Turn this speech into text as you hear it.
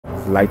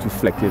light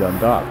reflected on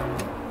dark.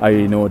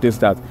 I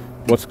noticed that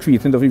what's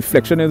creating the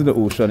reflection in the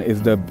ocean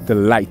is the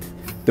light,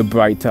 the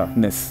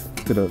brightness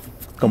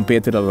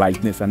compared to the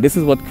lightness, and this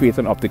is what creates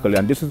an optical,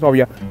 and this is how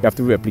you have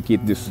to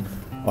replicate this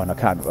on a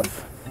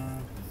canvas.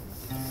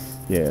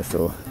 Yeah,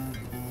 so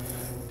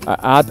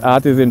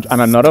art is and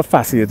another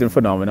fascinating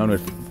phenomenon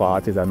with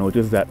art is I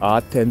noticed that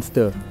art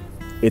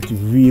it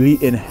really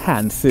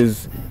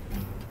enhances,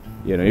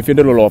 if you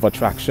do the law of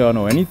attraction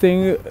or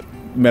anything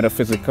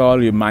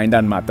metaphysical, your mind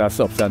and matter,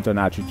 substance and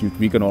attribute,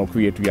 we can all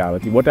create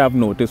reality. What I've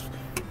noticed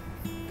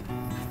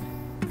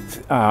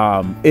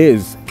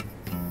is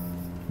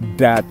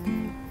that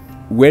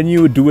when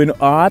you're doing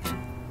art,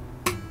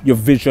 your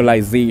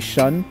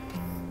visualization,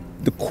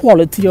 the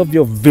quality of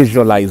your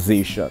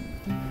visualization,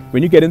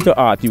 when you get into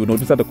art, you will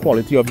notice that the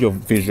quality of your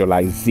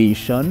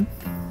visualization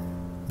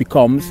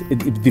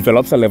it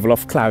develops a level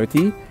of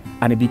clarity,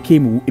 and it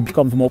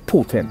becomes more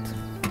potent.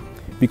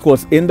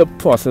 Because in the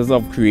process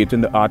of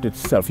creating the art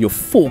itself, you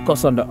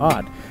focus on the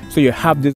art. So you have this